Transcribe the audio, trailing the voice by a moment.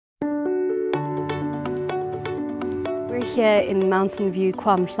We're here in Mountain View,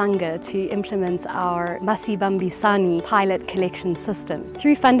 Mpumalanga to implement our Masibambisane pilot collection system.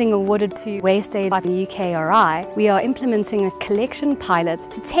 Through funding awarded to WasteAid by the UKRI, we are implementing a collection pilot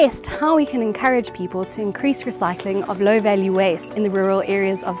to test how we can encourage people to increase recycling of low-value waste in the rural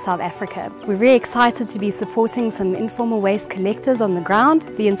areas of South Africa. We're very excited to be supporting some informal waste collectors on the ground.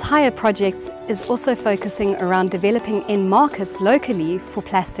 The entire project is also focusing around developing end markets locally for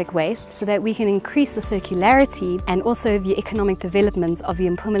plastic waste so that we can increase the circularity and also the economic development of the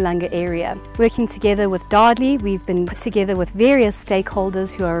Mpumalanga area. Working together with Dardley, we've been put together with various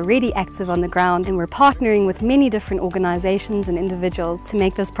stakeholders who are already active on the ground, and we're partnering with many different organizations and individuals to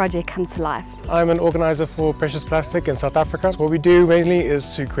make this project come to life. I'm an organizer for precious plastic in South Africa. What we do mainly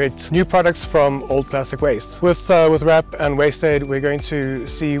is to create new products from old plastic waste. With WRAP and WasteAid, we're going to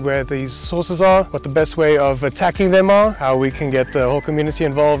see where these sources are, what the best way of attacking them are, how we can get the whole community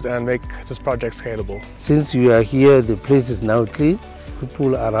involved and make this project scalable. Since you are here, the place is now clean.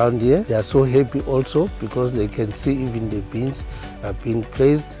 People around here, they are so happy also because they can see even the bins are being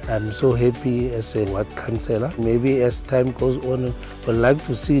placed. I'm so happy as a ward councillor. Maybe as time goes on, I'd like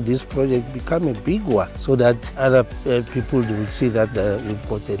to see this project become a big one so that other people will see that we've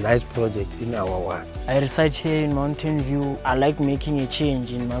got a nice project in our ward. I reside here in Mountain View. I like making a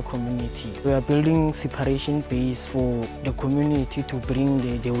change in my community. We are building separation bays for the community to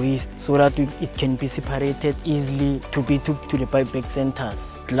bring the waste so that it can be separated easily to be took to the buyback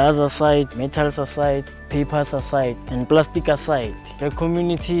centers. Glass aside, metals aside, papers aside, and plastic aside. The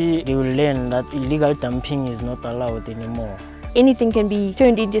community, they will learn that illegal dumping is not allowed anymore. Anything can be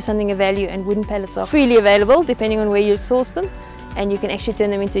turned into something of value, and wooden pallets are freely available depending on where you source them, and you can actually turn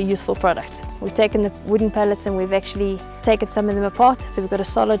them into a useful product. We've taken the wooden pallets and we've actually taken some of them apart, so we've got a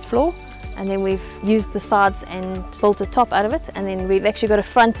solid floor, and then we've used the sides and built a top out of it, and then we've actually got a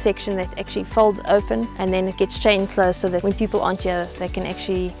front section that actually folds open and then it gets chain closed so that when people aren't here they can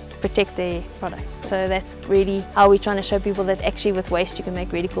actually protect their products. So that's really how we're trying to show people that actually with waste you can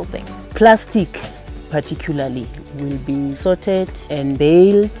make really cool things. Plastic particularly will be sorted and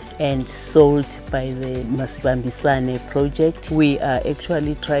baled and sold by the Masibambisane project. We are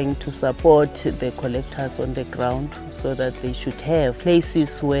actually trying to support the collectors on the ground so that they should have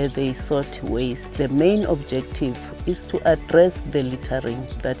places where they sort waste. The main objective is to address the littering.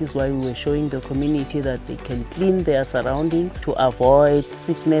 That is why we were showing the community that they can clean their surroundings to avoid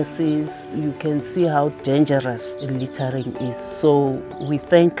sicknesses. You can see how dangerous littering is. So we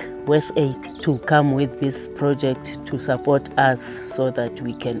thank WasteAid to come with this project to support us so that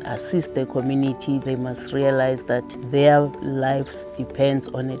we can assist the community. They must realize that their lives depends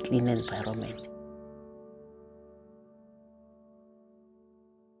on a clean environment.